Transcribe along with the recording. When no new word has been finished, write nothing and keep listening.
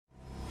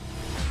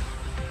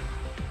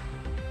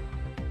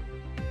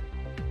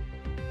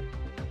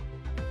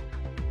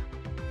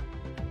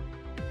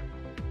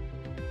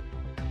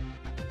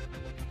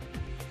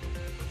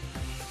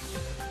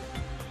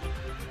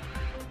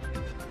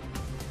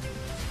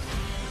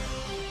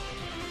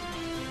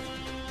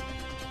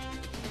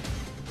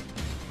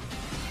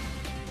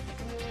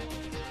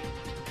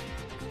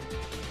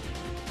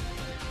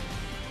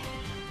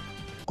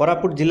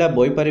कोरापुट जिला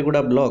बोईपारीगुड़ा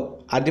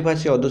ब्लॉक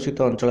आदिवासी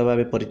अधुषित अंचल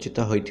भाव परिचित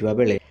होइथिबा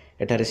बेले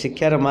एठारे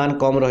शिक्षार मान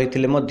कम रही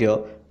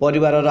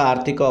परिवार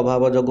आर्थिक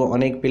अभाव जोगु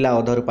अनेक पिला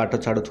अधर पाठ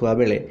छाड़ुवा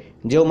बेले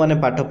जो माने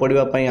पाठ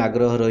पढ़ाई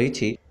आग्रह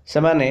रही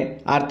सेमाने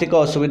आर्थिक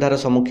असुविधार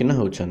सम्मुखीन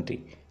होउछंती।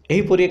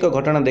 एहीपरि एक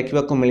घटना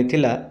देखा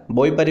मिलता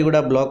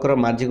बोईपारीगुड़ा ब्लॉकर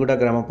माझीगुड़ा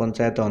ग्राम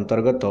पंचायत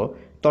अंतर्गत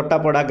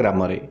तोटापड़ा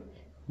ग्राम रे।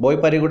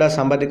 बोईपारीगुड़ा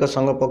सांबादिक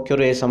संघ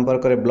पक्षर ए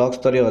संपर्क में ब्लॉक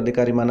स्तरीय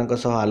अधिकारी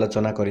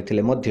आलोचना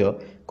करथिले मध्य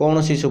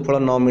कौनसी सुफल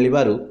न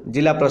मिलिबारु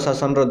जिला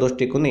प्रशासन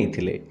दृष्टि को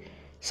नहीं।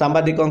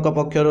 सांबादिकों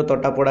पक्षर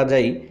तोटापड़ा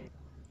जाई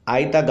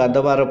आईता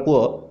गादवार पुओ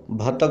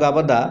भत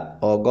गाबदा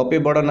और गोपी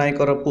बड़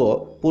नायकर पुओ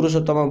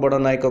पुरुषोत्तम बड़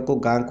नायक को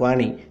गाँ को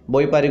आनी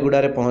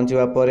बोईपारीगुड़ा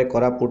पहुंचवा पर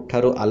कोरापुट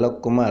ठारू आलोक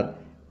कुमार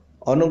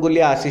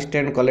अनुगुलिया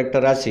आसिस्टेंट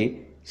कलेक्टर आसी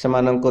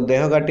सेमानंको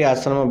देहघाटी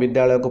आश्रम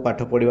विद्यालय को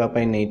पाठ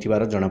पढ़ाई नहीं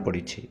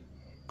जनापड़ी।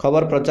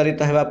 खबर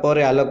प्रचारित होगा पर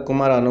आलोक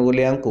कुमार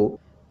अनुगुलिया को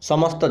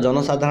समस्त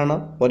जनसाधारण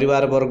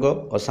परिवार वर्ग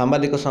और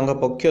सांबादिक संघ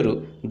पक्षर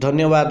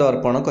धन्यवाद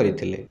अर्पण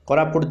करथिले।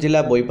 कोरापुट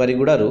जिला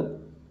बोईपारीगुड़ारू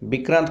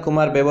विक्रांत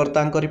कुमार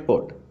बेवर्ता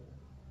रिपोर्ट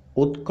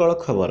उत्कल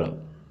खबर।